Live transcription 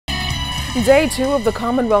Day 2 of the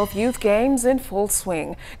Commonwealth Youth Games in full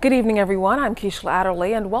swing. Good evening, everyone. I'm Keishla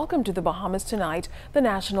Adderley, and welcome to the Bahamas Tonight, the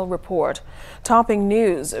National Report. Topping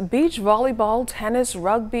news: beach volleyball, tennis,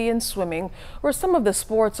 rugby, and swimming were some of the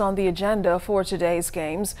sports on the agenda for today's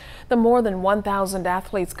games. The more than 1,000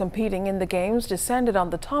 athletes competing in the games descended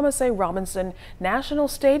on the Thomas A. Robinson National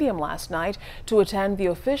Stadium last night to attend the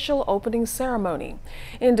official opening ceremony.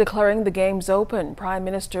 In declaring the games open, Prime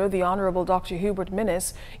Minister the Honorable Dr. Hubert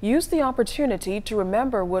Minnis used the opportunity to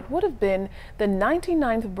remember what would have been the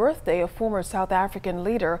 99th birthday of former South African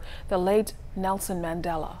leader, the late Nelson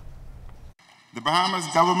Mandela. The Bahamas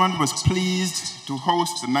government was pleased to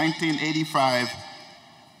host the 1985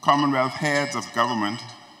 Commonwealth Heads of Government,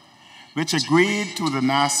 which agreed to the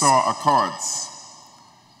Nassau Accords.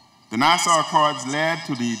 The Nassau Accords led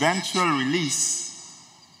to the eventual release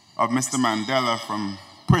of Mr. Mandela from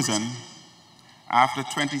prison after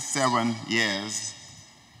 27 years,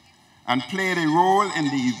 and played a role in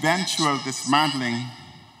the eventual dismantling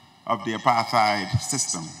of the apartheid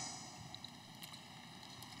system.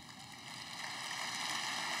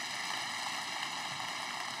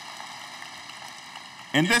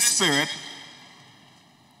 In this spirit,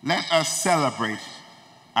 let us celebrate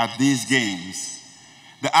at these games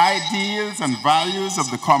the ideals and values of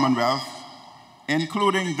the Commonwealth,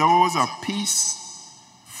 including those of peace,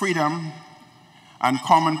 freedom, and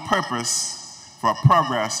common purpose for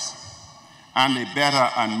progress and a better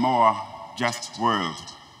and more just world.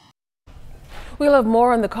 We'll have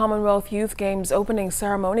more on the Commonwealth Youth Games opening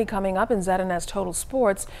ceremony coming up in ZNS Total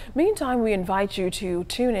Sports. Meantime, we invite you to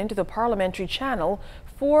tune into the Parliamentary Channel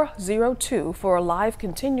 402 for live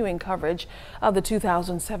continuing coverage of the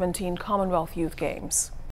 2017 Commonwealth Youth Games.